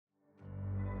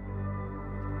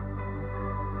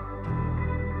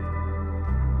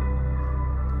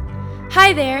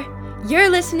Hi there. You're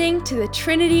listening to the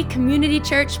Trinity Community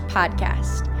Church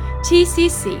podcast.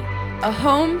 TCC, a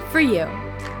home for you.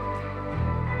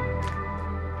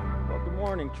 Well, good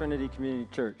morning, Trinity Community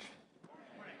Church.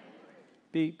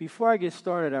 Before I get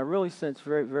started, I really sense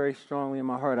very, very strongly in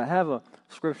my heart, I have a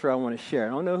scripture I want to share.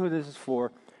 I don't know who this is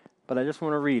for, but I just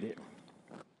want to read it.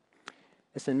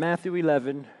 It's in Matthew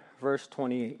 11, verse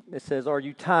 28. It says, "Are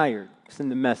you tired?" It's in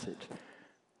the Message.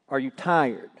 "Are you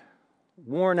tired,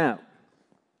 worn out,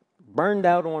 burned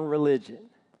out on religion?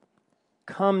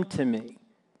 Come to me.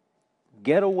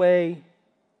 Get away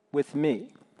with me,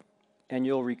 and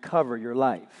you'll recover your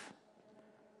life.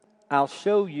 I'll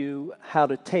show you how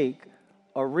to take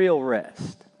a real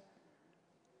rest.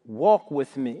 Walk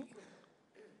with me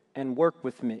and work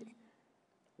with me.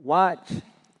 Watch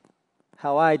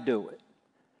how I do it.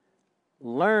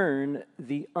 Learn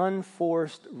the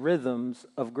unforced rhythms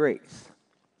of grace.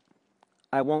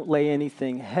 I won't lay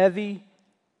anything heavy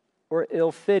or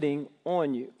ill-fitting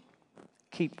on you.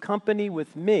 Keep company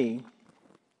with me,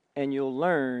 and you'll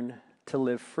learn to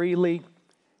live freely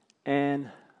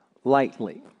and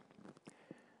lightly."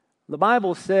 The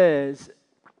Bible says,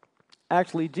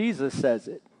 actually Jesus says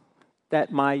it,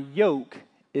 that my yoke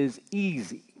is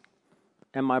easy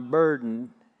and my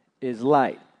burden is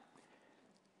light.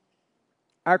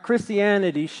 Our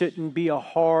Christianity shouldn't be a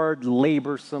hard,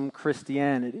 laborsome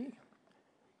Christianity,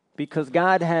 because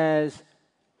God has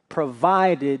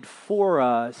provided for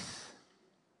us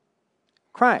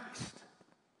Christ.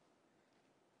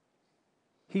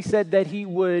 He said that he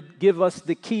would give us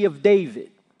the key of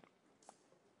David,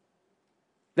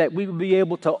 that we would be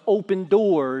able to open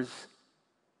doors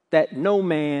that no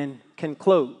man can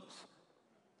close,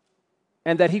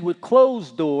 and that he would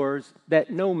close doors that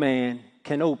no man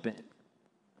can open.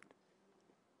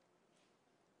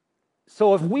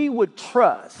 So if we would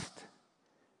trust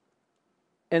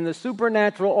in the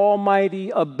supernatural, almighty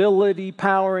ability,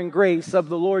 power, and grace of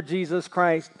the Lord Jesus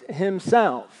Christ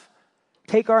himself,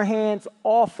 take our hands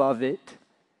off of it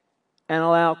and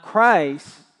allow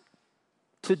Christ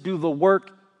to do the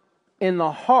work in the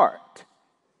heart,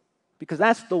 because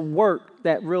that's the work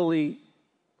that really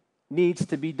needs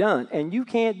to be done. And you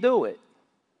can't do it.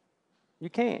 You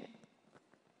can't.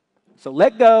 So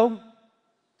let go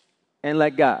and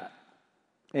let God.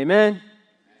 Amen?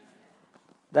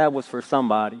 That was for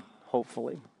somebody,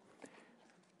 hopefully.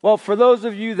 Well, for those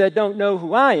of you that don't know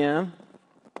who I am,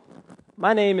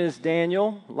 my name is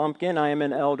Daniel Lumpkin. I am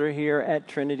an elder here at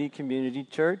Trinity Community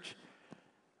Church.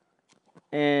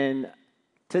 And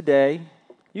today,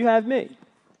 you have me,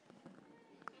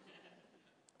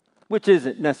 which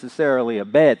isn't necessarily a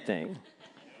bad thing.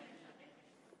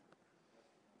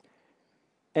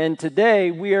 And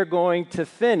today, we are going to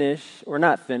finish, or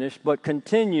not finish, but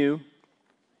continue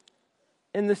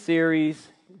in the series,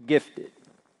 Gifted.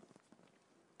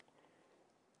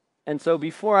 And so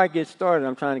before I get started,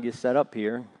 I'm trying to get set up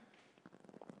here.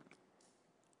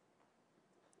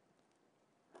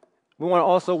 We want to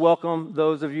also welcome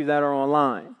those of you that are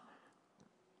online.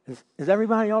 Is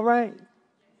everybody all right?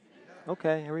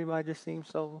 Okay, everybody just seems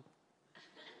so,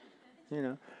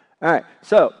 All right,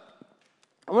 so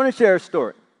I want to share a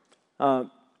story.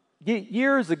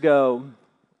 Years ago,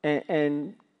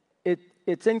 and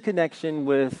it's in connection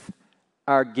with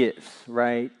our gifts,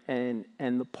 right? And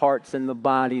the parts in the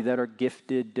body that are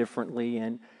gifted differently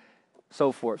and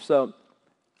so forth. So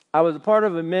I was a part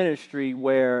of a ministry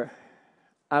where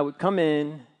I would come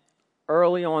in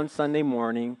early on Sunday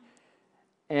morning,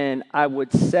 and I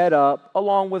would set up,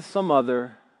 along with some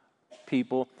other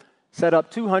people, set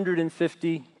up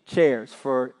 250 chairs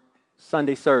for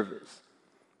Sunday service.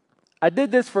 I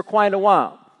did this for quite a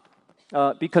while.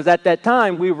 Because at that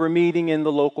time, we were meeting in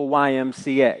the local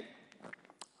YMCA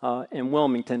in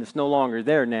Wilmington. It's no longer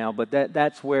there now, but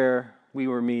that's where we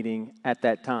were meeting at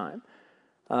that time.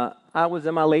 I was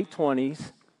in my late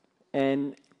 20s,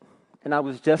 and I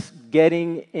was just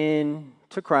getting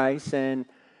into Christ. And,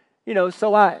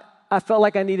 so I felt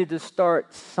like I needed to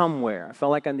start somewhere.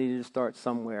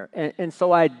 And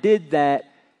so I did that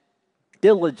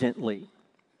diligently,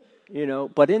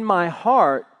 But in my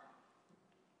heart,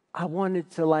 I wanted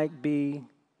to be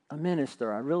a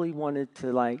minister. I really wanted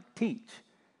to teach.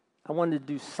 I wanted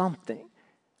to do something.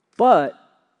 But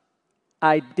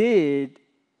I did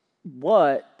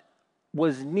what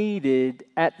was needed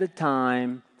at the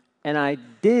time, and I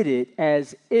did it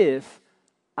as if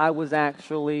I was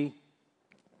actually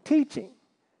teaching.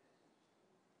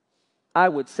 I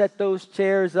would set those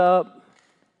chairs up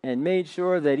and made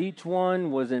sure that each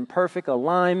one was in perfect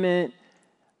alignment.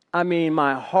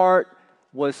 My heart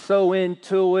was so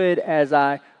into it as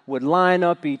I would line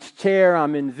up each chair,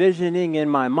 I'm envisioning in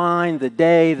my mind the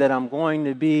day that I'm going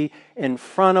to be in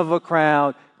front of a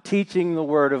crowd teaching the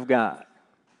Word of God.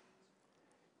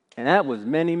 And that was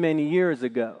many, many years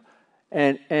ago.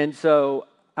 And so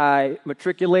I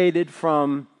matriculated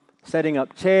from setting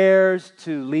up chairs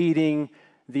to leading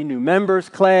the new members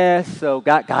class. So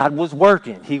God was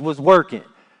working. He was working.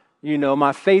 You know,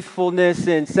 my faithfulness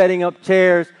in setting up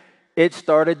chairs, it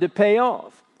started to pay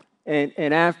off.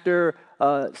 And after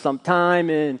some time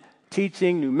in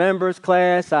teaching new members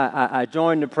class, I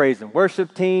joined the praise and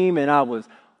worship team, and I was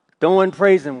doing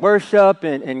praise and worship,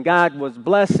 and God was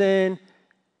blessing.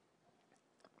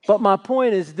 But my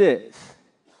point is this: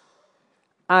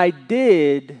 I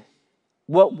did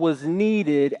what was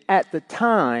needed at the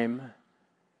time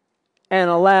and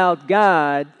allowed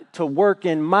God to work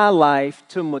in my life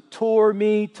to mature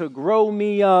me, to grow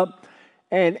me up,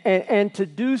 and to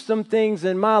do some things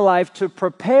in my life to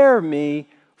prepare me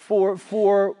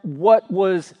for what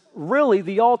was really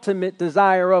the ultimate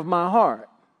desire of my heart.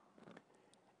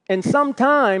 And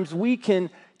sometimes we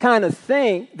can kind of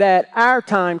think that our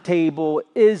timetable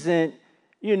isn't,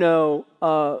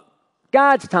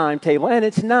 God's timetable, and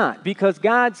it's not, because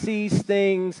God sees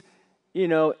things,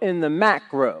 in the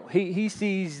macro. He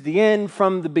sees the end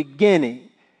from the beginning.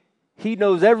 He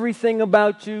knows everything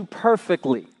about you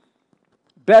perfectly,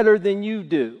 better than you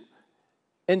do.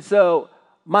 And so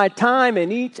my time in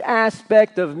each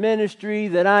aspect of ministry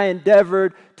that I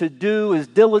endeavored to do as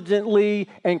diligently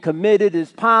and committed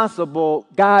as possible,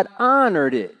 God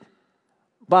honored it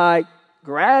by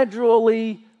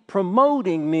gradually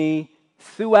promoting me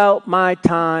throughout my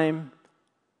time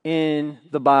in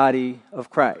the body of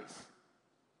Christ.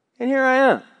 And here I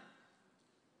am.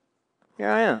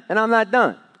 And I'm not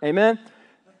done. Amen?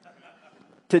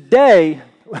 Today,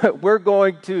 we're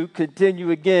going to continue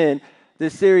again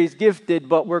the series Gifted,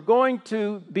 but we're going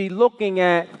to be looking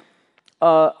at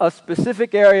a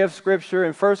specific area of Scripture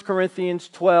in 1 Corinthians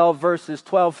 12, verses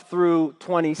 12 through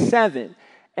 27.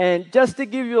 And just to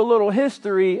give you a little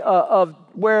history of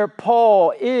where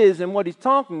Paul is and what he's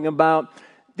talking about,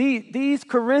 these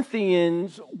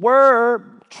Corinthians were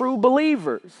true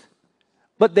believers,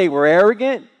 but they were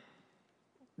arrogant,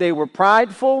 they were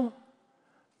prideful.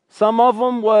 Some of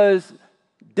them was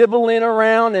dibbling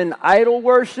around in idol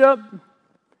worship.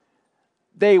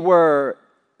 They were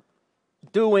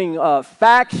doing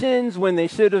factions when they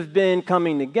should have been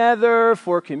coming together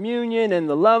for communion and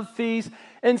the love feast.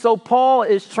 And so Paul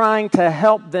is trying to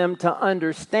help them to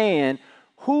understand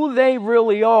who they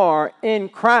really are in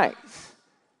Christ.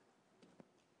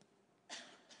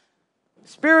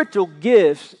 Spiritual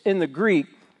gifts in the Greek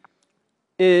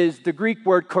is the Greek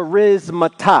word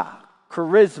charismata.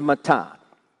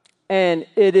 And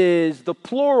it is the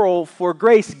plural for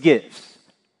grace gifts.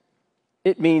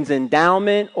 It means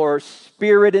endowment or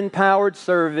spirit-empowered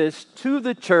service to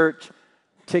the church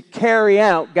to carry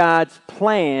out God's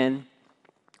plan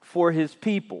for his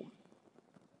people.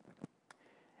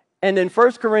 And in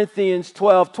 1 Corinthians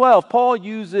 12:12, Paul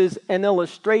uses an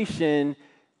illustration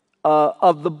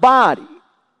of the body.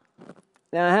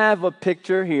 Now, I have a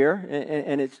picture here,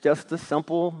 and it's just a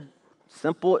simple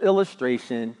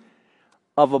illustration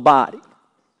of a body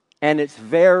and its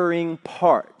varying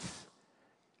parts.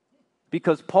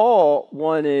 Because Paul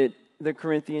wanted the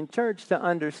Corinthian church to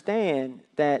understand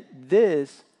that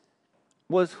this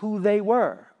was who they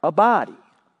were, a body.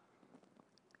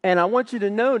 And I want you to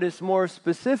notice more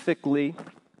specifically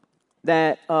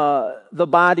that the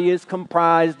body is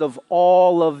comprised of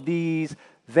all of these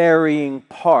varying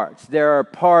parts. There are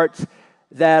parts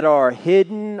that are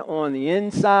hidden on the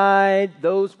inside.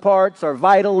 Those parts are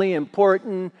vitally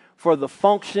important for the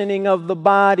functioning of the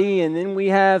body. And then we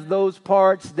have those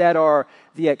parts that are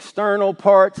the external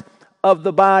parts of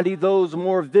the body, those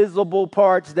more visible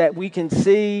parts that we can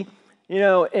see.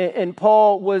 And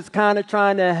Paul was kind of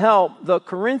trying to help the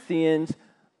Corinthians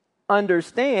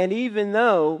understand, even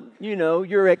though,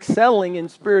 you're excelling in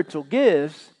spiritual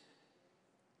gifts,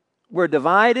 we're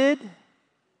divided,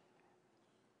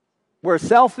 we're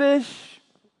selfish,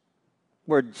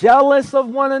 we're jealous of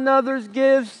one another's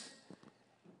gifts.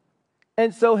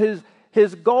 And so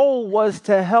his goal was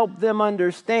to help them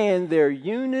understand their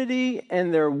unity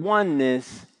and their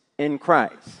oneness in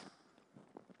Christ.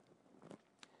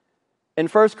 In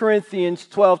 1 Corinthians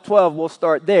 12:12, we'll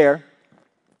start there.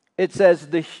 It says,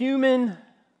 the human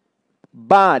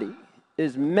body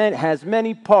has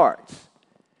many parts,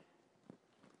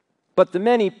 but the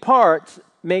many parts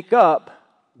make up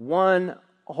one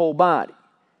whole body.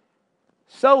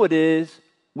 So it is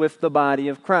with the body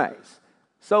of Christ.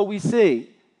 So we see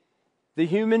the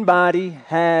human body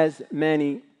has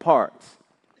many parts.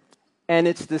 And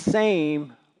it's the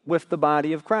same with the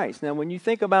body of Christ. Now, when you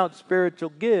think about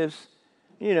spiritual gifts,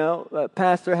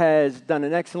 Pastor has done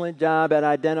an excellent job at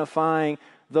identifying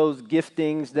those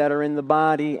giftings that are in the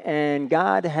body, and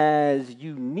God has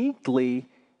uniquely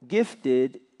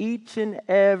gifted each and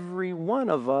every one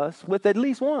of us with at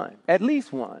least one,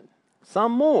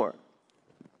 some more.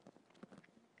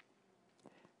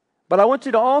 But I want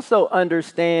you to also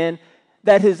understand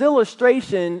that his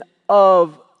illustration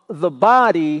of the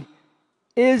body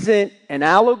isn't an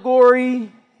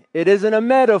allegory, it isn't a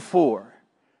metaphor.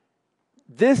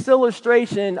 This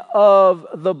illustration of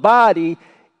the body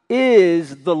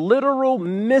is the literal,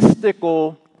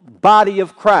 mystical body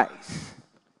of Christ.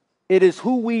 It is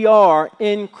who we are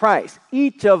in Christ.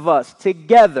 Each of us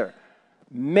together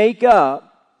make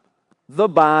up the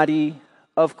body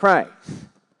of Christ.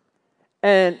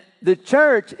 And the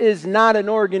church is not an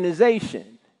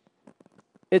organization.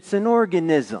 It's an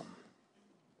organism.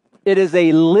 It is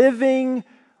a living,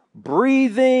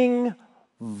 breathing,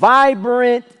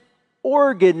 vibrant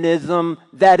organism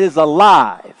that is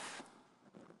alive.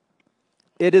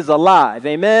 It is alive.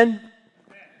 Amen?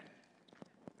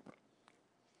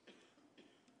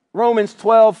 Romans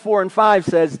 12:4-5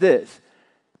 says this: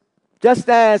 just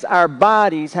as our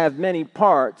bodies have many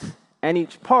parts, and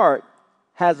each part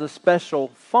has a special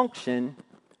function,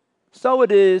 so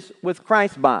it is with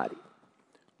Christ's body.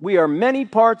 We are many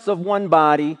parts of one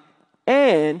body,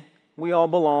 and we all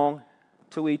belong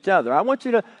to each other. I want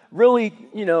you to really,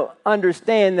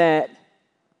 understand that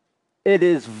it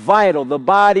is vital. The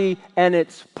body and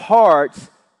its parts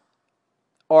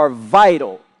are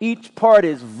vital. Each part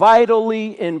is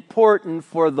vitally important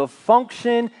for the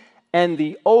function and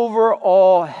the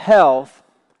overall health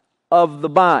of the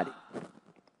body.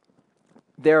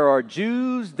 There are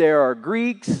Jews, there are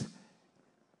Greeks,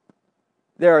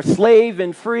 there are slave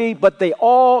and free, but they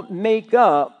all make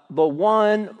up the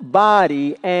one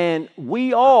body, and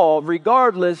we all,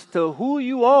 regardless to who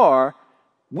you are,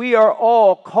 we are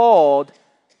all called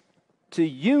to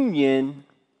union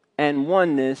and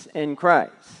oneness in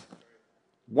Christ.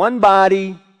 One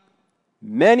body,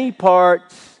 many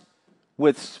parts,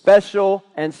 with special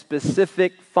and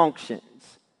specific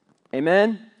functions.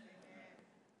 Amen?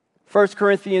 1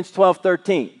 Corinthians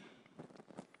 12:13.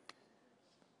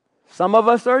 Some of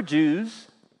us are Jews,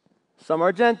 some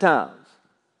are Gentiles,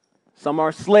 some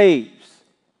are slaves,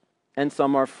 and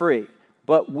some are free.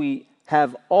 But we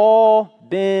have all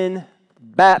been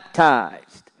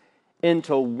baptized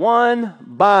into one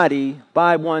body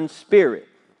by one Spirit.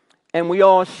 And we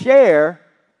all share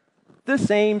the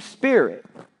same Spirit.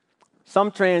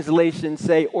 Some translations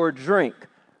say, or drink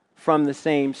from the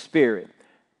same Spirit.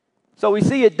 So we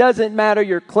see it doesn't matter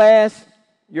your class,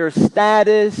 your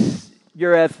status,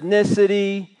 your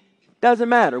ethnicity, doesn't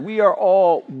matter. We are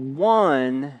all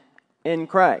one in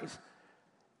Christ.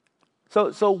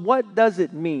 So what does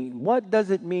it mean? What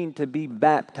does it mean to be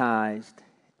baptized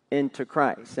into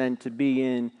Christ and to be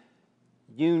in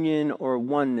union or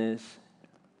oneness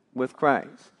with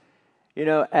Christ?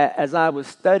 As I was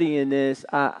studying this,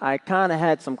 I kind of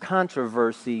had some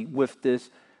controversy with this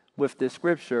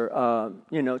scripture,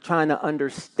 trying to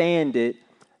understand it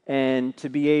and to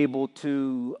be able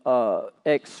to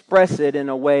express it in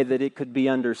a way that it could be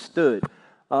understood.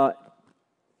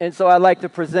 And so I'd like to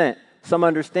present some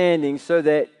understanding so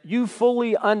that you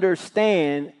fully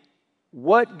understand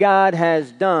what God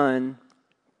has done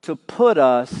to put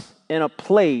us in a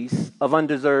place of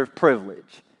undeserved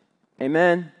privilege.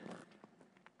 Amen?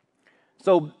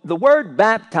 So the word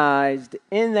baptized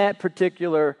in that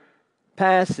particular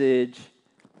passage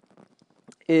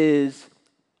is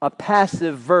a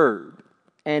passive verb,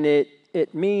 and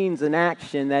it means an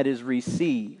action that is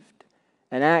received,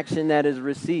 an action that is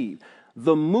received.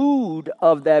 The mood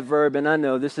of that verb, and I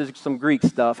know this is some Greek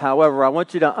stuff, however, I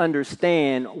want you to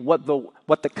understand what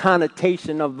the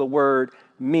connotation of the word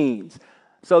means.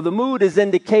 So the mood is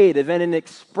indicative, and it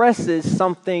expresses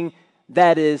something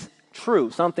that is true,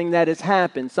 something that has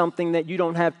happened, something that you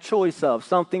don't have choice of,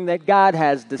 something that God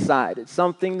has decided,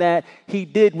 something that He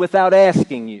did without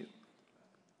asking you.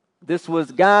 This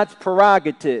was God's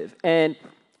prerogative. And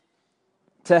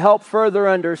to help further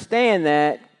understand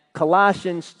that,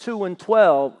 Colossians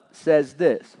 2:12 says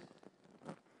this: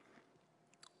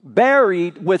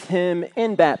 buried with Him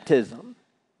in baptism,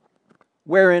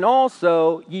 wherein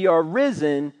also ye are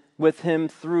risen with Him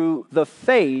through the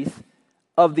faith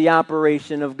of the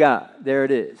operation of God. There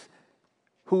it is.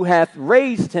 Who hath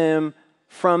raised Him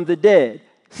from the dead.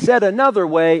 Said another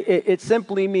way, it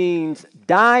simply means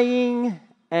dying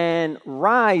and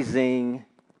rising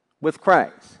with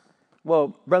Christ.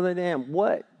 Well, Brother Dan,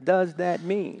 what does that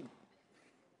mean?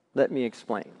 Let me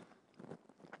explain.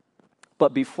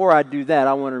 But before I do that,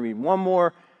 I want to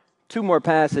read two more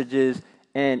passages,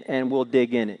 and we'll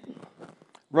dig in it.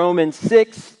 Romans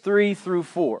 6, 3 through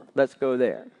 4. Let's go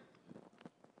there.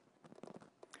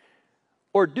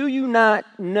 Or do you not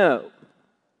know,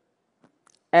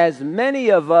 as many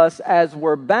of us as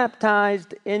were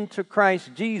baptized into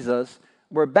Christ Jesus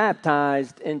were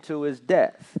baptized into his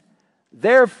death?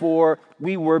 Therefore,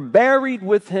 we were buried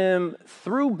with him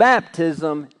through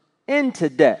baptism into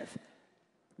death,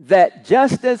 that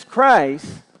just as Christ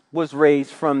was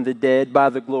raised from the dead by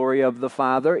the glory of the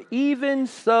Father, even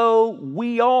so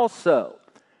we also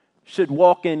should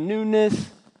walk in newness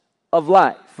of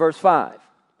life. Verse 5.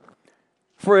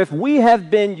 For if we have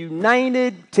been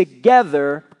united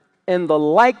together in the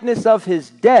likeness of his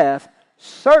death,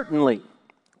 certainly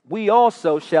we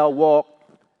also shall walk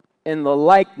in the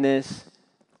likeness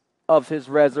of his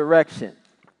resurrection.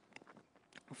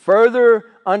 Further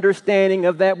understanding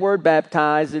of that word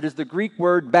baptize, it is the Greek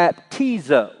word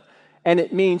baptizo, and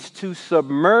it means to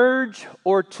submerge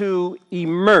or to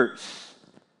immerse.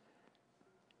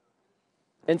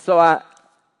 And so I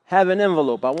have an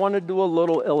envelope. I want to do a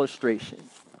little illustration.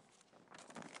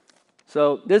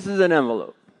 So this is an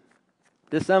envelope.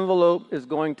 This envelope is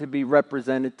going to be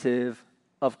representative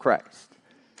of Christ.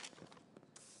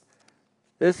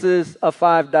 This is a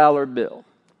 $5 bill.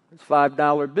 This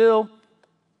 $5 bill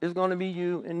is going to be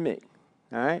you and me.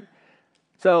 All right?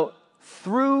 So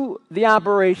through the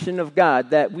operation of God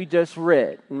that we just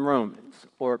read in Romans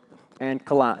and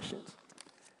Colossians,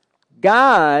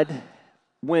 God,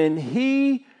 when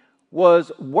he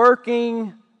was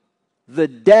working the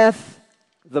death,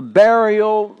 the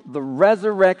burial, the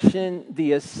resurrection,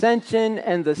 the ascension,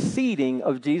 and the seating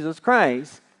of Jesus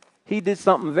Christ, he did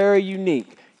something very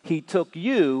unique. He took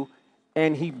you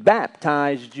and he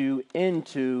baptized you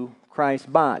into Christ's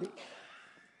body.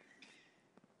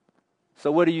 So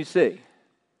what do you see?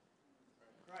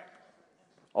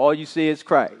 All you see is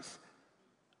Christ.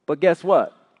 But guess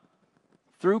what?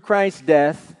 Through Christ's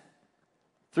death,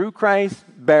 through Christ's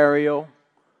burial,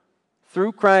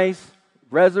 through Christ's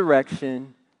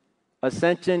resurrection,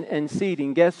 ascension, and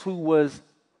seating, guess who was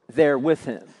there with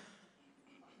him?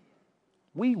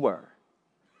 We were.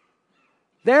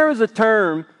 There is a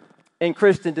term in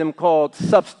Christendom called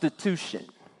substitution,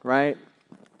 right?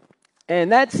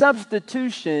 And that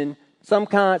substitution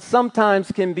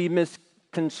sometimes can be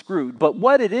misconstrued. But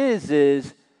what it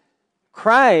is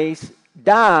Christ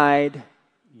died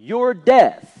your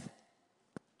death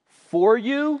for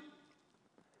you,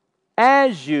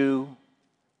 as you,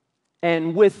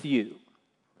 and with you.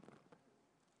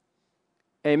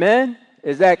 Amen?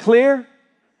 Is that clear?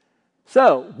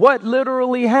 So, what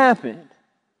literally happened?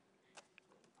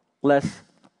 Let's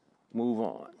move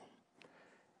on.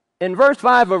 In verse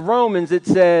 5 of Romans, it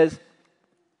says,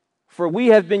 for we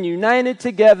have been united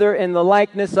together in the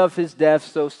likeness of his death,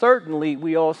 so certainly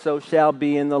we also shall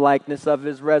be in the likeness of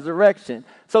his resurrection.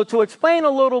 So to explain a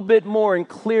little bit more in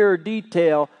clearer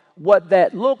detail what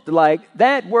that looked like,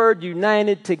 that word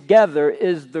united together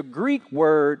is the Greek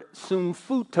word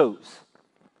symphutos,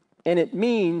 and it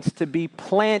means to be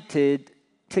planted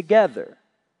together.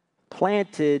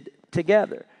 Planted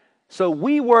together. So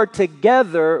we were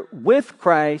together with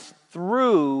Christ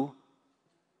through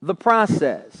the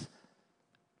process.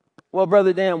 Well,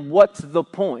 Brother Dan, what's the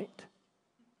point?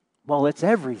 Well, it's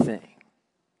everything.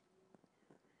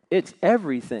 It's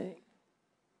everything.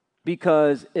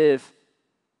 Because if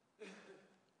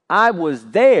I was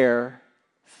there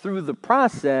through the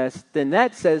process, then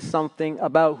that says something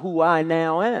about who I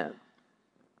now am,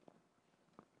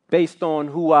 based on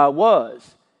who I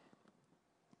was.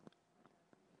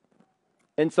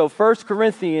 And so 1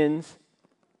 Corinthians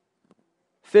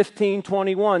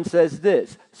 15:21 says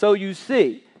this, so you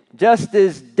see, just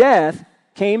as death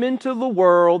came into the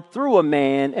world through a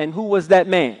man, and who was that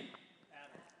man?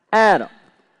 Adam.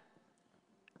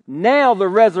 Now the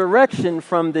resurrection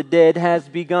from the dead has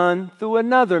begun through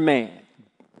another man,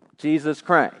 Jesus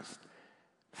Christ.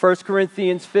 1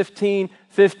 Corinthians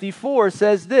 15:54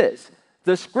 says this,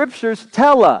 the scriptures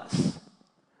tell us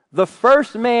the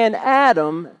first man,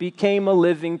 Adam, became a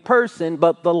living person,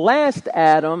 but the last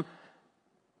Adam,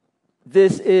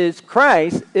 this is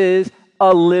Christ, is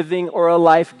a living or a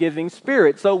life-giving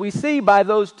spirit. So we see by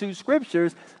those two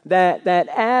scriptures that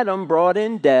Adam brought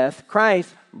in death,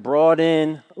 Christ brought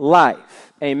in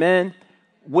life. Amen?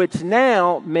 Which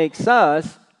now makes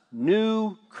us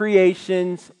new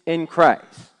creations in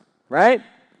Christ. Right?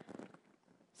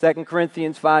 2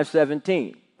 Corinthians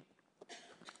 5:17.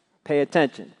 Pay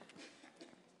attention.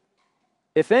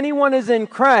 If anyone is in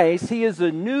Christ, he is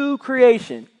a new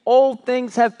creation. Old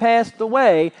things have passed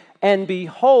away, and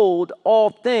behold, all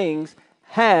things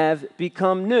have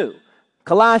become new.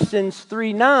 Colossians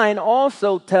 3:9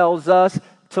 also tells us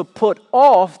to put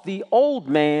off the old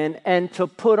man and to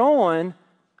put on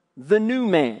the new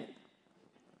man.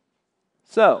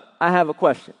 So, I have a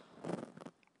question.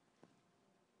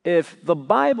 If the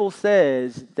Bible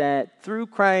says that through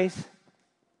Christ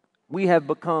we have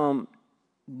become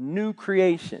new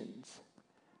creations,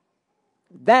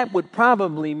 that would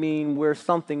probably mean we're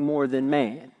something more than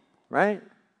man, right?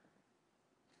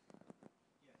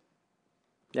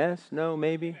 Yes? No?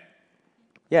 Maybe?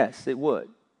 Yes, it would.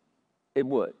 It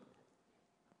would.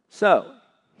 So,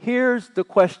 here's the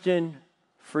question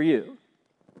for you.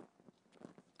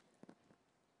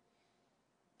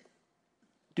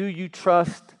 Do you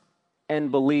trust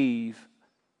and believe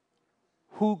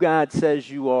who God says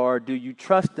you are? Do you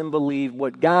trust and believe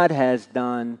what God has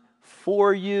done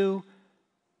for you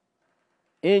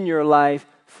in your life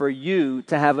for you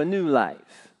to have a new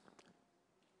life?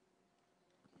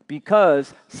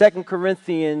 Because 2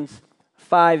 Corinthians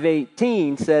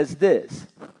 5:18 says this,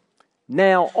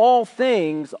 "Now all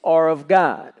things are of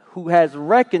God, who has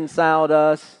reconciled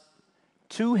us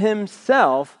to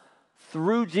himself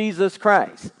through Jesus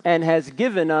Christ, and has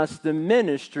given us the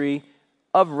ministry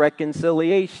of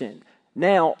reconciliation."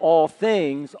 Now all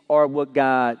things are what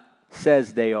God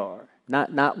says they are.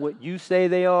 Not what you say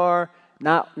they are,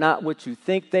 not what you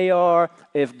think they are.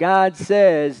 If God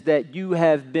says that you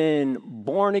have been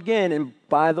born again, and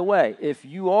by the way, if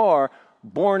you are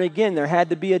born again, there had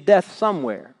to be a death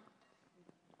somewhere.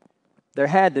 There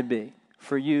had to be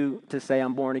for you to say,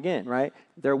 I'm born again, right?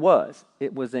 There was.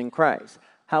 It was in Christ.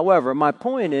 However, my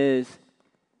point is,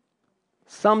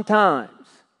 sometimes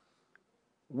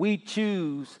we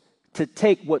choose to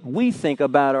take what we think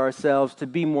about ourselves to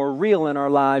be more real in our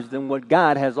lives than what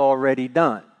God has already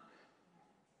done.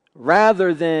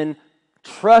 Rather than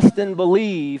trust and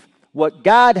believe what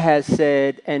God has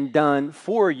said and done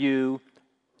for you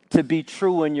to be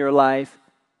true in your life,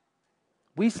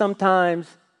 we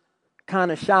sometimes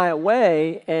kind of shy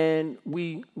away and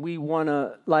we want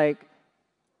to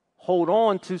hold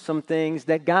on to some things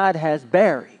that God has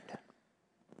buried,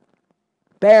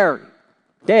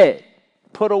 dead,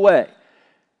 put away.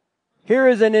 Here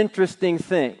is an interesting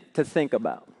thing to think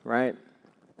about, right?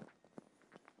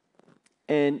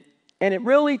 And it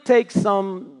really takes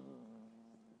some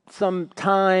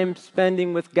time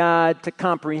spending with God to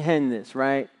comprehend this,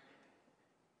 right?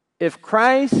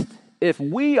 If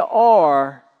we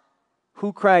are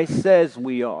who Christ says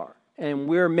we are, and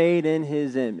we're made in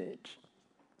his image,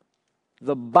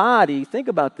 the body, think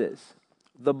about this,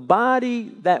 the body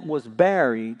that was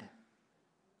buried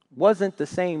wasn't the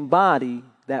same body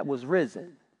that was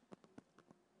risen.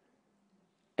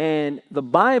 And the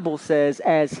Bible says,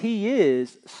 as he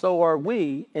is, so are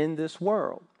we in this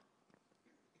world.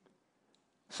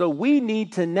 So we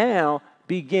need to now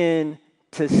begin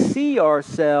to see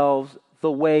ourselves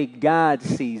the way God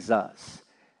sees us,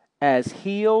 as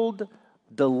healed,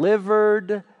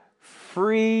 delivered,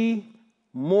 free,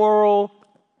 moral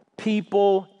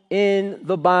people in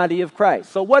the body of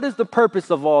Christ. So what is the purpose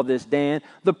of all this, Dan?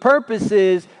 The purpose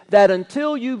is that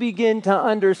until you begin to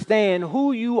understand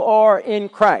who you are in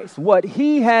Christ, what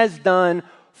he has done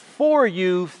for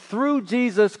you through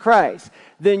Jesus Christ,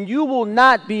 then you will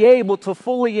not be able to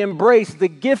fully embrace the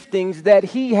giftings that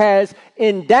he has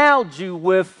endowed you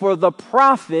with for the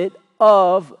profit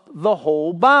of the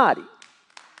whole body.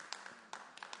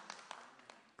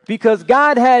 Because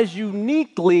God has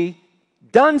uniquely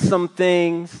done some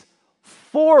things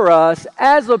for us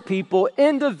as a people,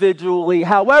 individually,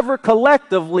 however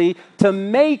collectively, to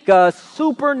make us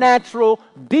supernatural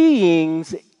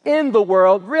beings in the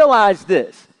world. Realize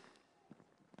this.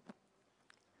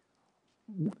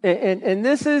 And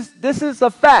this is a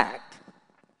fact.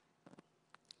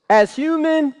 As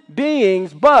human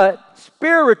beings, but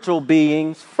spiritual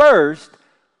beings first,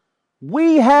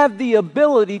 we have the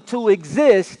ability to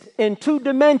exist in two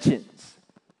dimensions.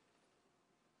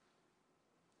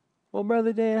 Well,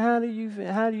 Brother Dan, how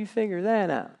do you figure that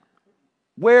out?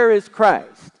 Where is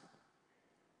Christ?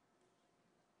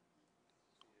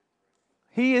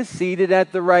 He is seated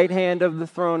at the right hand of the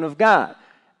throne of God.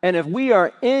 And if we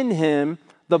are in him,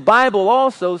 the Bible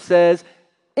also says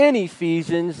in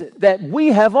Ephesians that we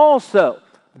have also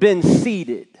been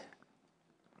seated.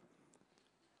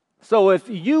 So if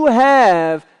you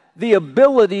have the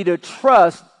ability to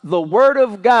trust the Word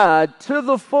of God to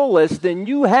the fullest, then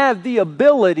you have the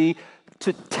ability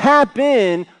to tap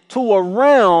in to a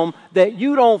realm that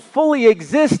you don't fully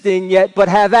exist in yet, but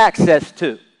have access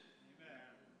to.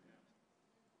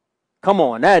 Come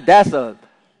on, that's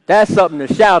something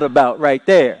to shout about right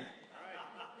there.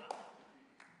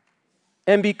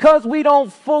 And because we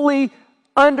don't fully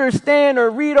understand or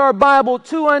read our Bible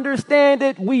to understand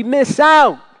it, we miss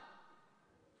out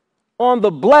on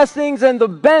the blessings and the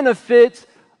benefits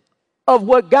of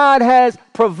what God has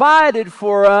provided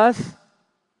for us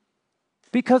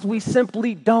because we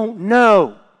simply don't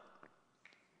know.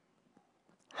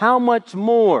 How much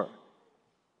more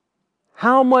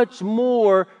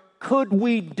could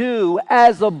we do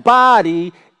as a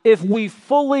body if we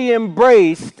fully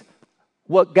embraced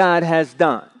what God has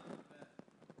done?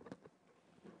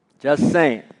 Just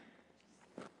saying.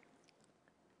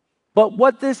 But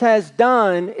what this has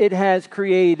done, it has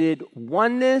created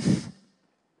oneness,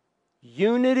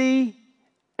 unity,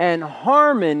 and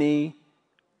harmony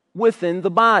within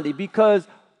the body. Because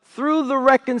through the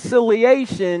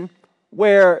reconciliation,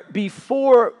 where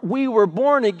before we were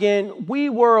born again, we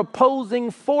were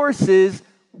opposing forces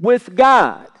with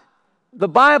God. The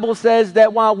Bible says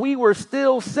that while we were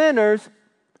still sinners,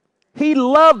 He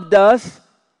loved us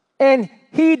and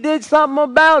He did something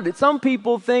about it. Some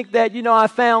people think that, I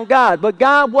found God, but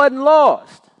God wasn't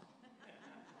lost.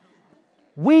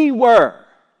 We were.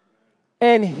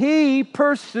 And He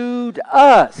pursued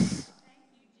us.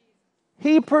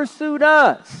 He pursued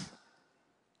us.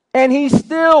 And He's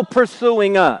still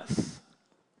pursuing us.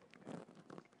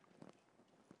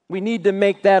 We need to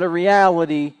make that a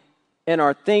reality in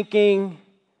our thinking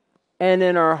and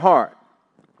in our heart.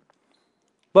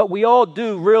 But we all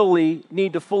do really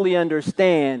need to fully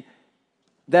understand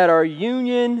that our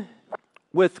union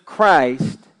with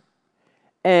Christ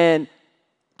and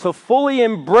to fully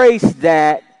embrace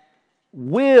that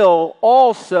will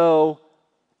also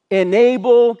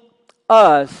enable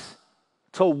us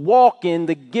to walk in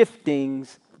the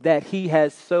giftings that He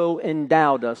has so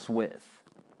endowed us with.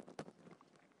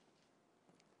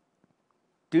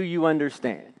 Do you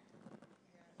understand?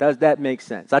 Does that make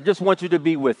sense? I just want you to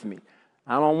be with me.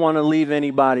 I don't want to leave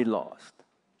anybody lost.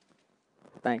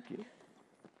 Thank you.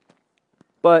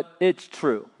 But it's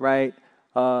true, right?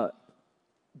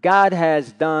 God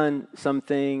has done some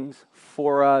things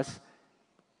for us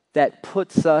that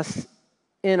puts us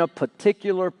in a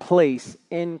particular place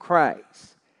in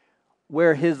Christ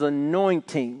where His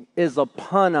anointing is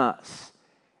upon us,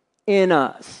 in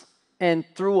us, and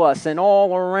through us, and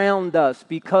all around us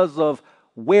because of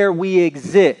where we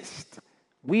exist.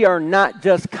 We are not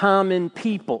just common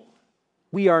people.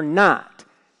 We are not.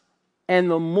 And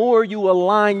the more you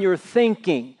align your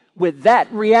thinking with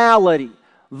that reality,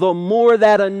 the more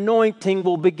that anointing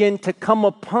will begin to come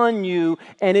upon you,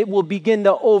 and it will begin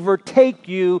to overtake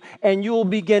you, and you will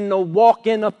begin to walk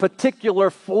in a particular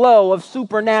flow of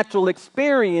supernatural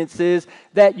experiences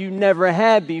that you never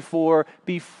had before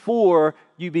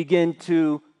you begin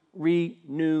to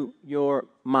renew your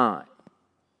mind.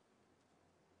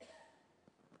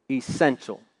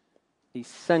 Essentially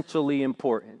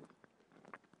important.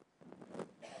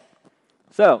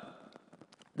 So,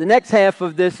 the next half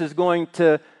of this is going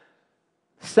to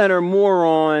center more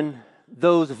on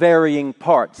those varying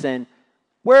parts and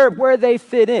where they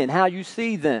fit in, how you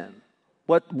see them,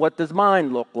 what does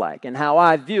mine look like, and how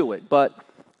I view it. But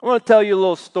I want to tell you a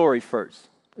little story first.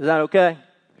 Is that okay?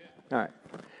 Yeah. All right.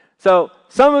 So,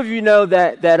 some of you know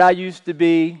that I used to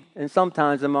be, and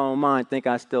sometimes in my own mind think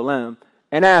I still am,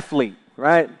 an athlete,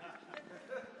 right?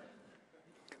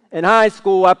 In high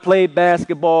school, I played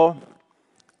basketball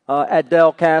at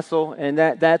Del Castle, and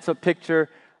that's a picture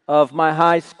of my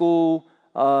high school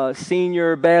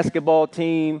senior basketball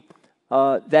team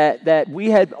that we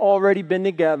had already been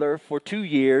together for 2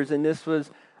 years, and this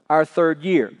was our third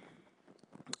year.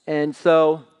 And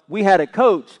so we had a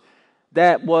coach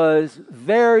that was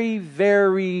very,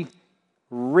 very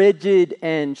rigid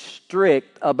and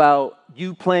strict about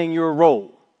you playing your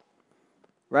role,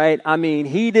 right? I mean,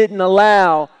 he didn't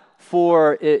allow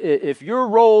for, if your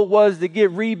role was to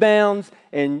get rebounds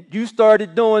and you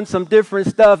started doing some different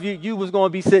stuff, you was going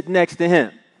to be sitting next to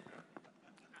him,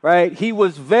 right? He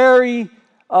was very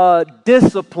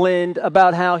disciplined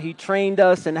about how he trained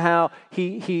us and how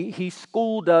he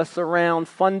schooled us around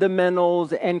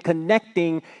fundamentals and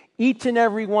connecting each and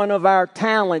every one of our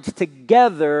talents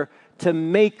together to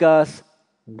make us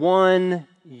one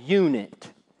unit.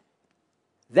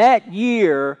 That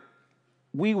year,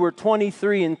 we were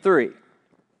 23-3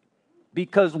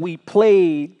 because we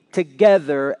played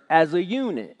together as a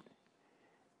unit.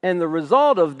 And the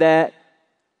result of that,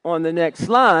 on the next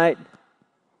slide,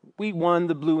 we won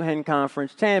the Blue Hen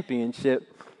Conference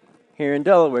Championship here in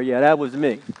Delaware. Yeah, that was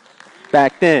me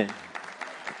back then.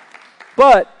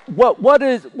 But what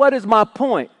is my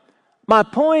point? My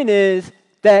point is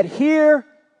that here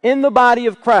in the body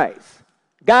of Christ,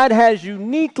 God has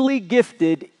uniquely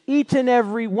gifted each and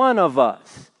every one of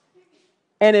us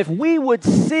And if we would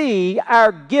see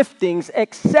our giftings,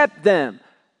 accept them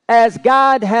as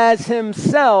God has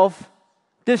himself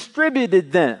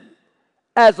distributed them,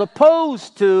 as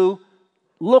opposed to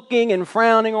looking and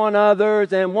frowning on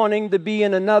others and wanting to be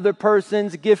in another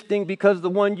person's gifting because the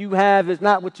one you have is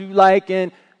not what you like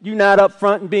and you're not up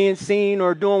front and being seen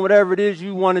or doing whatever it is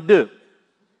you want to do.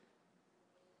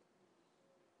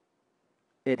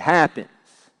 It happens.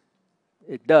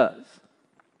 It does.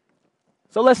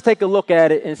 So let's take a look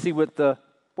at it and see what the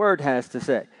word has to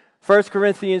say. 1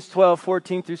 Corinthians 12,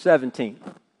 14 through 17.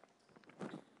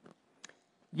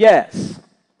 Yes,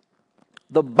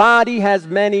 the body has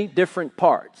many different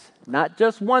parts, not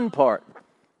just one part.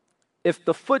 If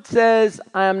the foot says,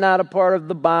 I am not a part of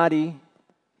the body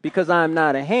because I am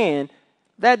not a hand,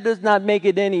 that does not make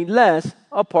it any less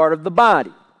a part of the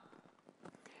body.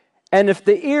 And if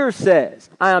the ear says,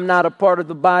 I am not a part of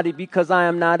the body because I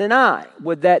am not an eye,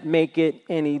 would that make it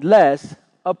any less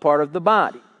a part of the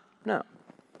body? No.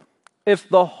 If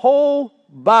the whole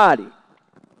body,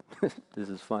 this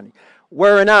is funny,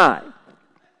 were an eye,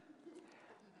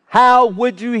 how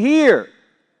would you hear?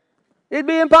 It'd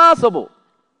be impossible.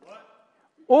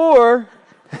 Or,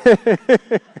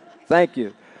 thank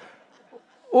you.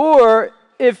 Or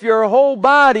if your whole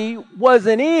body was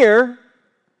an ear,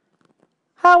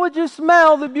 how would you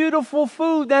smell the beautiful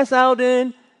food that's out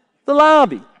in the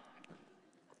lobby?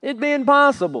 It'd be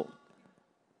impossible.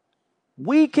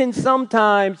 We can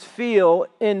sometimes feel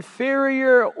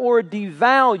inferior or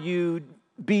devalued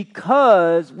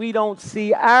because we don't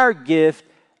see our gift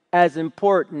as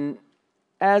important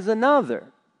as another.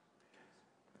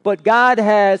 But God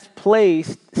has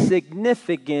placed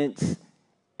significance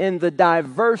in the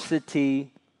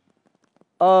diversity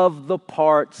of the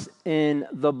parts in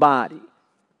the body.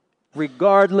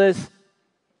 Regardless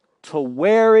to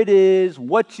where it is,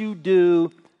 what you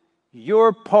do,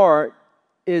 your part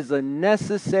is a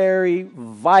necessary,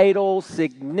 vital,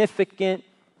 significant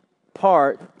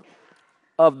part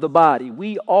of the body.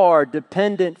 We are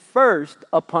dependent first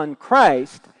upon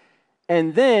Christ,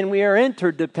 and then we are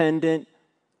interdependent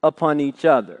upon each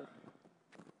other.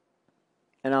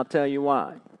 And I'll tell you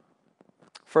why.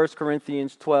 1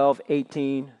 Corinthians 12,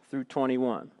 18 through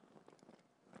 21.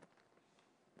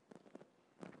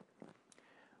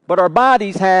 But our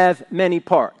bodies have many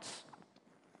parts,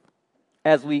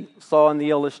 as we saw in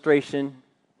the illustration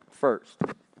first.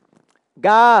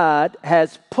 God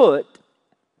has put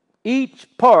each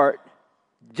part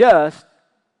just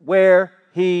where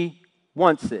he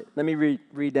wants it. Let me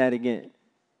read that again.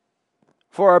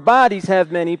 For our bodies have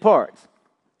many parts,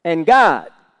 and God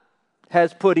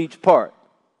has put each part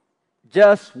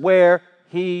just where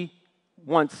he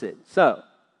wants it. So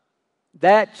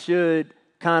that should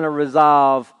kind of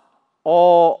resolve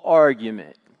all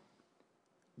argument.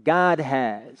 God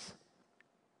has.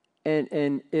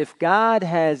 And if God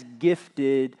has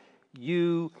gifted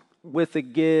you with a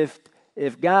gift,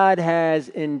 if God has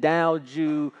endowed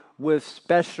you with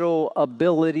special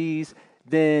abilities,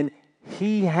 then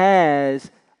he has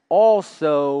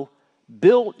also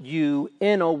built you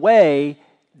in a way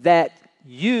that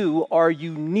you are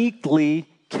uniquely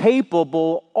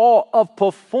capable of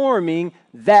performing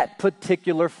that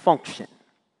particular function.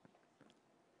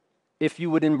 If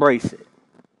you would embrace it.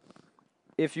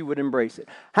 If you would embrace it.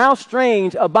 How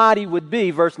strange a body would be,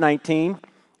 verse 19,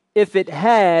 if it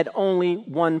had only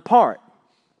one part.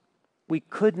 We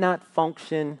could not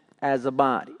function as a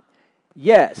body.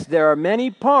 Yes, there are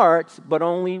many parts, but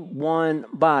only one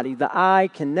body. The eye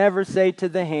can never say to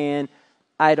the hand,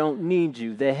 I don't need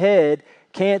you. The head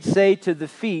can't say to the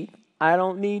feet, I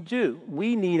don't need you.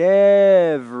 We need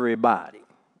everybody.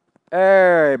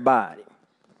 Everybody.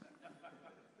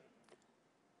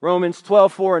 Romans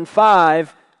 12, 4 and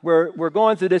 5, we're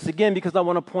going through this again because I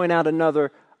want to point out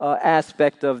another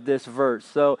aspect of this verse.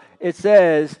 So it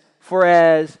says, for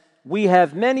as we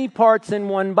have many parts in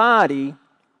one body,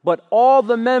 but all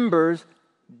the members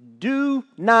do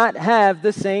not have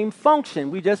the same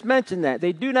function. We just mentioned that.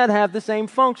 They do not have the same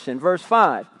function. Verse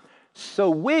 5.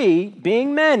 So we,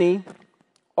 being many,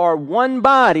 are one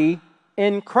body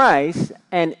in Christ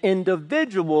and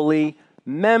individually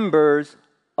members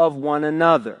of one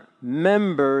another.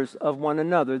 Members of one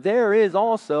another. There is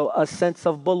also a sense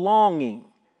of belonging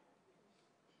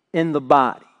in the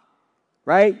body,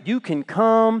 right? You can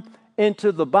come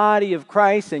into the body of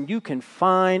Christ and you can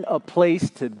find a place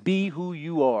to be who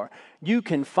you are. You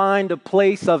can find a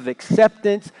place of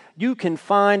acceptance. You can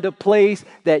find a place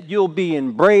that you'll be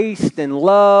embraced and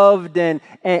loved,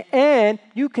 and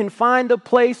you can find a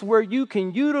place where you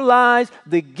can utilize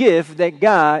the gift that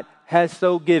God has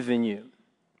so given you.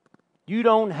 You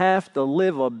don't have to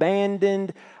live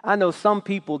abandoned. I know some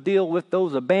people deal with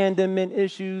those abandonment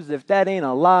issues, if that ain't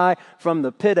a lie from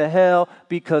the pit of hell,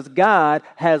 because God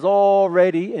has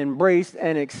already embraced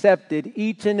and accepted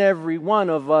each and every one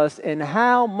of us. And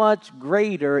how much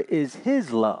greater is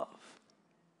His love?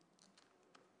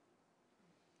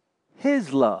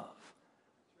 His love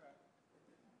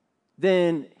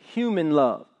than human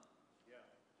love.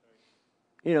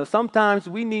 You know, sometimes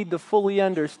we need to fully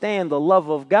understand the love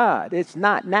of God. It's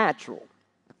not natural.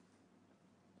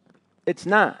 It's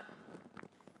not.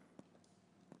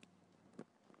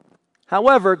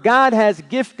 However, God has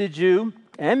gifted you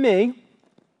and me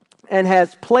and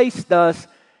has placed us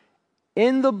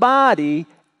in the body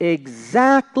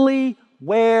exactly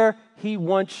where He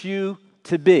wants you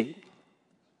to be.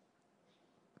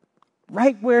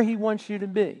 Right where He wants you to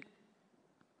be.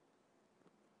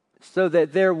 So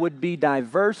that there would be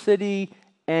diversity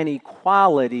and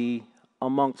equality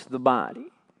amongst the body.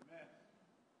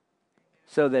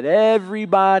 So that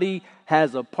everybody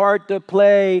has a part to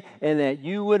play and that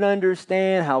you would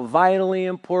understand how vitally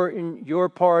important your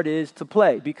part is to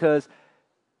play. Because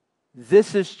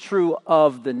this is true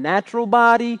of the natural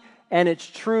body and it's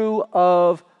true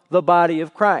of the body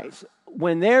of Christ.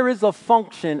 When there is a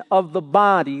function of the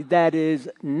body that is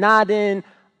not in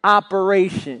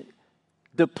operation,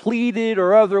 depleted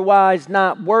or otherwise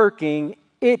not working,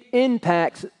 it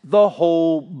impacts the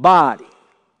whole body.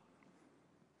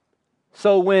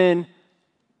 So when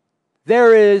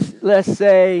there is, let's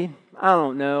say, I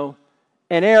don't know,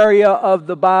 an area of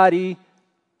the body,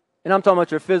 and I'm talking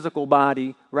about your physical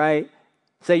body, right?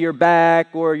 Say your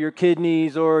back or your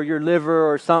kidneys or your liver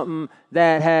or something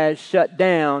that has shut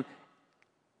down,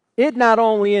 it not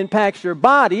only impacts your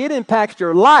body, it impacts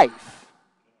your life.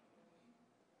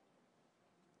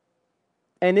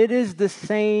 And it is the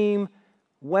same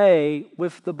way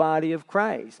with the body of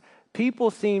Christ. People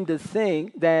seem to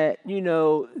think that,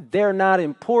 they're not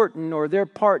important or their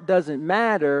part doesn't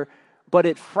matter, but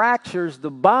it fractures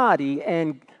the body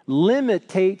and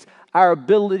limitates our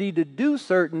ability to do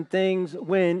certain things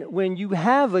when you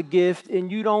have a gift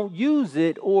and you don't use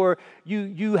it, or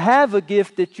you have a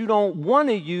gift that you don't want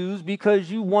to use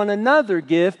because you want another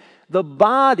gift. The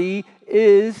body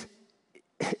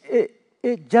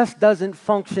it just doesn't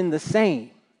function the same.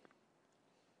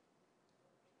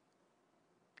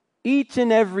 Each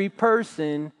and every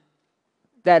person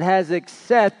that has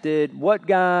accepted what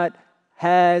God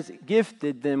has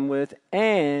gifted them with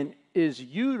and is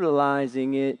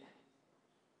utilizing it,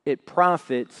 it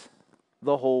profits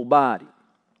the whole body.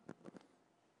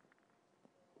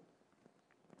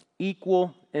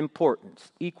 Equal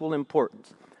importance. Equal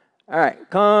importance. All right,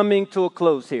 coming to a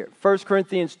close here. 1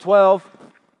 Corinthians 12,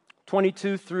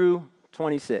 22 through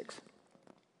 26.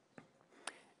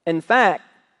 In fact,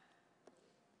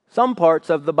 some parts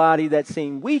of the body that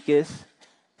seem weakest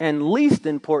and least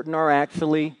important are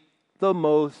actually the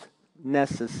most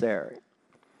necessary.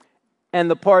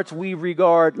 And the parts we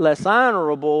regard less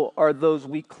honorable are those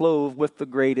we clothe with the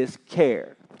greatest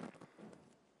care.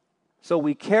 So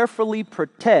we carefully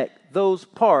protect those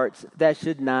parts that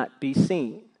should not be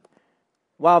seen,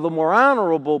 while the more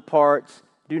honorable parts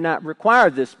do not require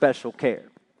this special care.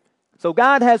 So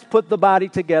God has put the body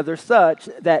together such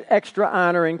that extra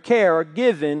honor and care are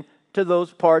given to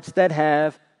those parts that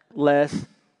have less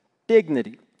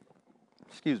dignity.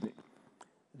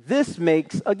 This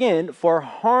makes, again, for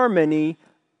harmony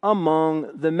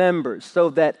among the members, so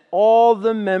that all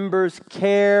the members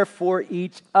care for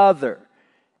each other.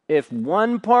 If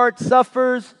one part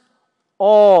suffers,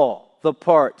 all the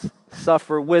parts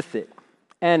suffer with it.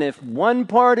 And if one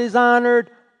part is honored,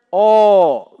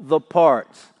 all the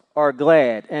parts are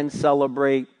glad and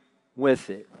celebrate with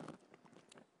it.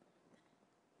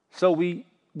 So we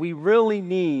really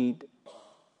need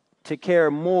to care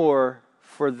more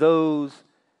for those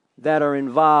that are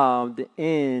involved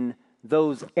in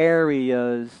those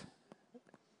areas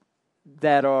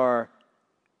that are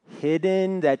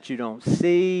hidden, that you don't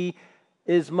see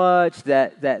as much,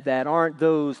 that aren't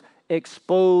those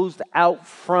exposed out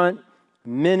front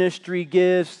ministry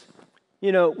gifts.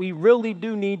 We really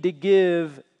do need to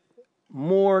give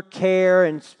more care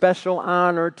and special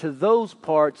honor to those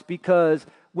parts, because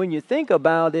when you think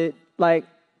about it, like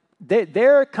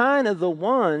they're kind of the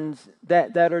ones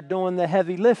that are doing the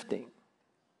heavy lifting.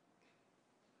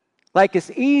 Like,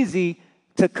 it's easy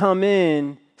to come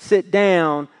in, sit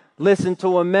down, listen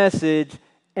to a message,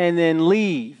 and then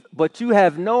leave. But you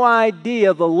have no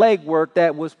idea the legwork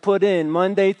that was put in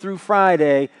Monday through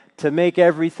Friday to make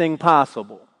everything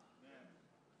possible.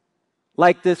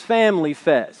 Like this Family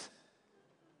Fest.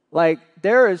 Like,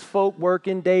 there is folk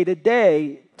working day to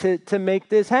day to make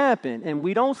this happen. And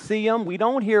we don't see them. We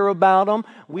don't hear about them.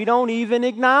 We don't even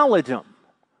acknowledge them.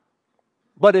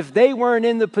 But if they weren't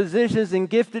in the positions and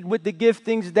gifted with the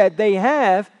giftings that they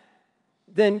have,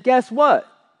 then guess what?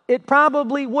 It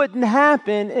probably wouldn't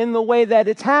happen in the way that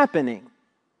it's happening.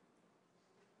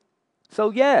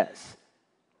 So yes,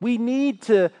 we need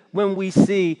to, when we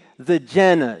see the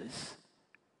Jennas,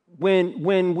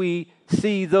 when we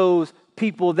see those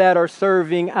people that are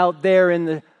serving out there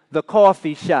in the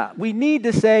coffee shop, we need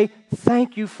to say,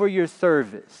 thank you for your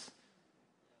service.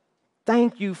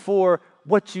 Thank you for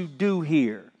what you do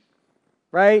here,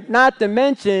 right? Not to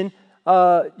mention,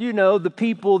 the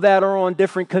people that are on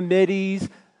different committees,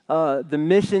 the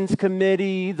missions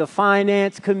committee, the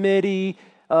finance committee,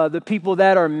 the people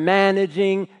that are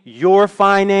managing your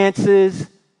finances.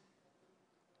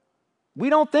 We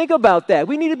don't think about that.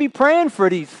 We need to be praying for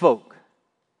these folk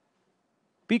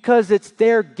because it's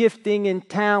their gifting and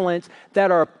talents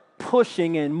that are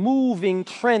pushing and moving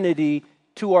Trinity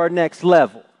to our next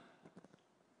level.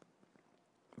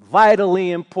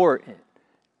 Vitally important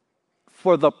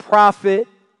for the profit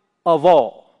of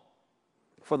all.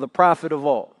 For the profit of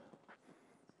all.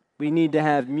 We need to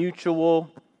have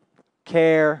mutual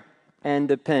care and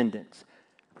dependence.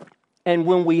 And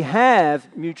when we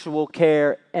have mutual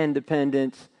care and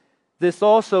dependence, this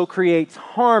also creates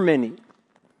harmony.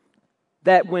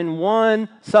 That when one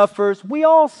suffers, we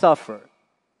all suffer.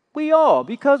 We all,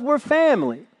 because we're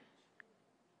family.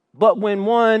 But when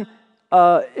one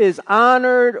is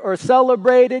honored or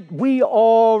celebrated, we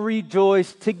all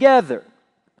rejoice together.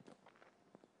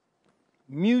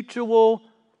 Mutual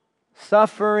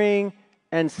suffering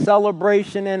and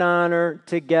celebration and honor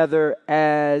together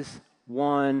as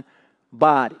one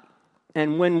body.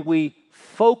 And when we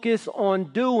focus on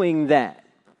doing that,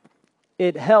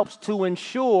 it helps to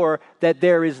ensure that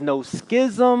there is no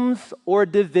schisms or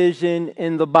division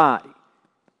in the body.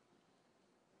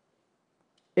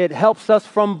 It helps us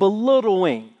from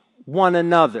belittling one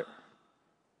another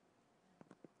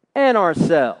and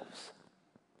ourselves.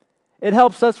 It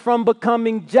helps us from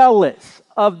becoming jealous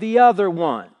of the other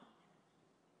one.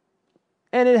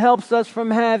 And it helps us from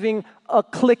having a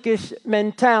cliquish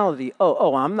mentality.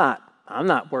 I'm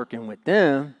not working with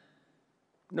them.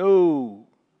 No.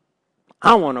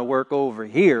 I want to work over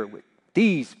here with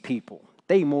these people.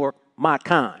 They more my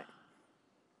kind.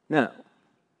 No.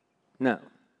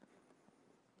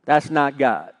 That's not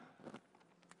God.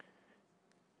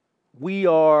 We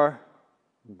are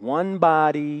one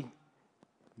body,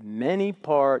 many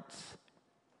parts.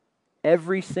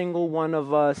 Every single one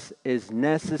of us is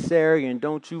necessary, and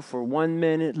don't you for 1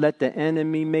 minute let the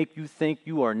enemy make you think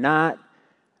you are not.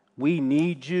 We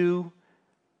need you,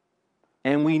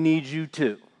 and we need you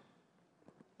too.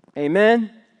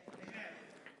 Amen?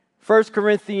 1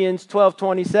 Corinthians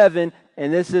 12:27,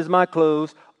 and this is my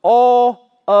close.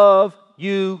 All of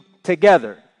you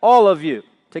together, all of you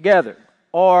together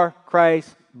are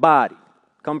Christ's body.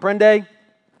 Comprende?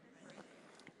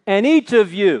 And each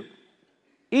of you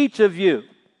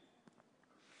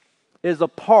is a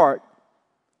part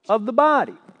of the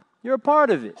body. You're a part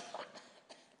of it.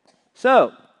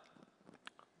 So,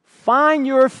 find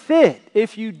your fit.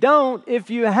 If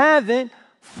you haven't,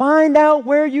 find out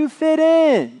where you fit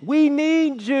in. We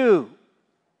need you.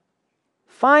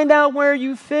 Find out where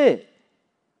you fit.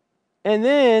 And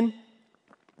then,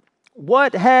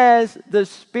 what has the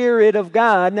Spirit of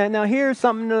God? Now here's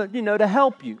something to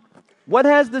help you. What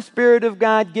has the Spirit of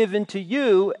God given to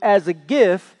you as a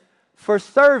gift for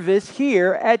service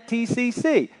here at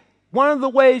TCC? One of the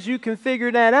ways you can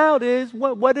figure that out is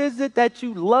what is it that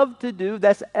you love to do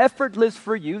that's effortless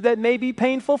for you that may be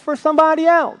painful for somebody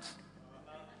else?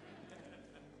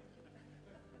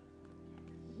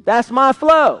 That's my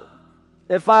flow.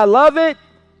 If I love it,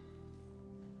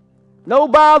 no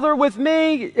bother with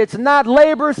me, it's not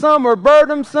laborsome or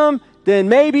burdensome, then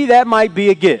maybe that might be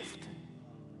a gift.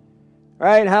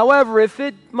 Right? However, if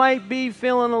it might be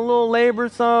feeling a little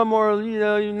laborsome or,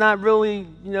 you're not really,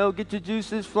 get your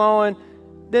juices flowing,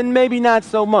 then maybe not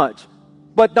so much.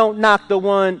 But don't knock the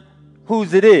one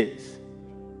whose it is.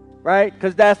 Right?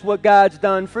 Because that's what God's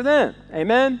done for them.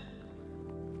 Amen?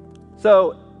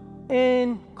 So,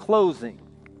 in closing,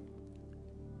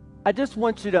 I just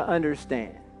want you to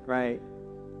understand, right?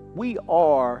 We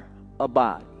are a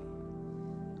body.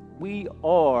 We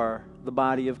are the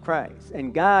body of Christ.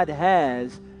 And God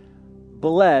has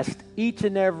blessed each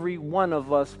and every one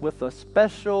of us with a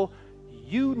special,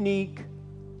 unique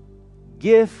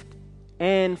gift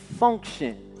and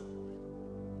function.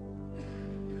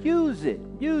 Use it.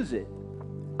 Use it.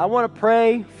 I want to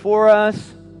pray for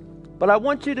us, but I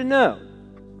want you to know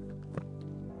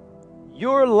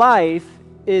your life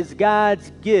is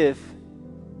God's gift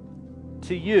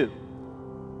to you.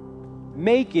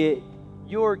 Make it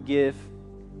your gift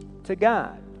to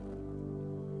God.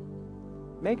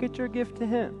 Make it your gift to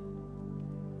Him.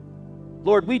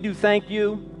 Lord, we do thank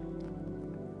you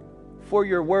for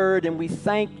your word, and we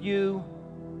thank you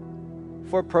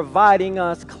for providing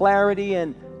us clarity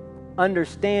and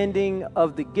understanding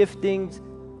of the giftings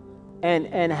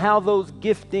and how those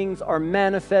giftings are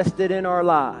manifested in our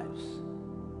lives.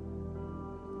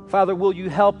 Father, will you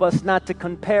help us not to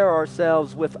compare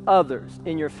ourselves with others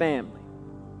in your family?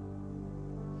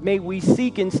 May we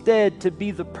seek instead to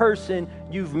be the person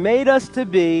you've made us to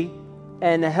be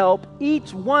and help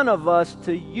each one of us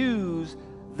to use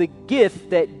the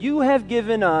gift that you have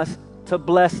given us to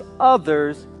bless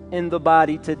others in the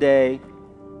body today.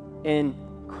 In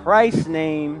Christ's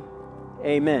name,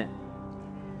 amen.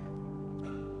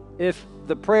 If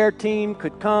the prayer team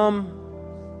could come,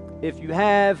 if you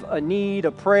have a need,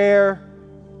 a prayer,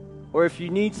 or if you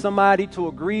need somebody to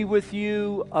agree with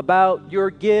you about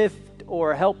your gift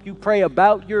or help you pray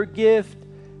about your gift,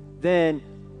 then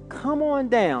come on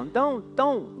down.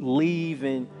 Don't leave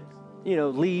and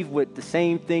leave with the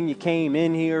same thing you came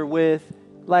in here with.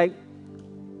 Like,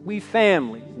 we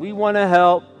family. We want to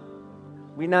help.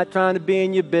 We're not trying to be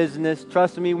in your business.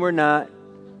 Trust me, we're not.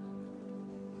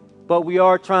 But we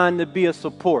are trying to be a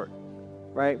support,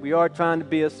 right? We are trying to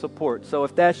be a support. So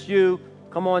if that's you,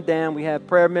 come on down. We have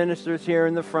prayer ministers here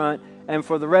in the front. And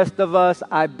for the rest of us,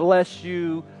 I bless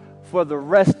you for the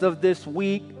rest of this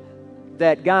week,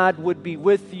 that God would be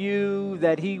with you,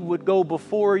 that He would go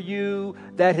before you,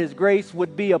 that His grace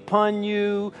would be upon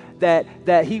you, that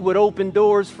He would open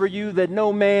doors for you that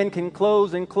no man can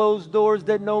close, and close doors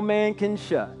that no man can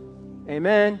shut.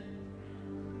 Amen.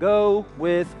 Go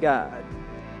with God.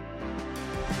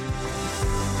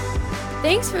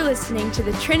 Thanks for listening to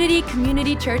the Trinity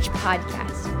Community Church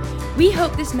podcast. We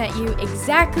hope this met you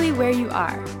exactly where you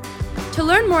are. To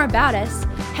learn more about us,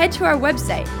 head to our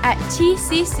website at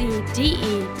tccde.com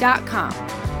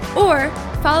or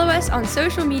follow us on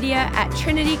social media at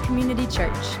Trinity Community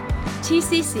Church.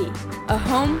 TCC, a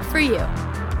home for you.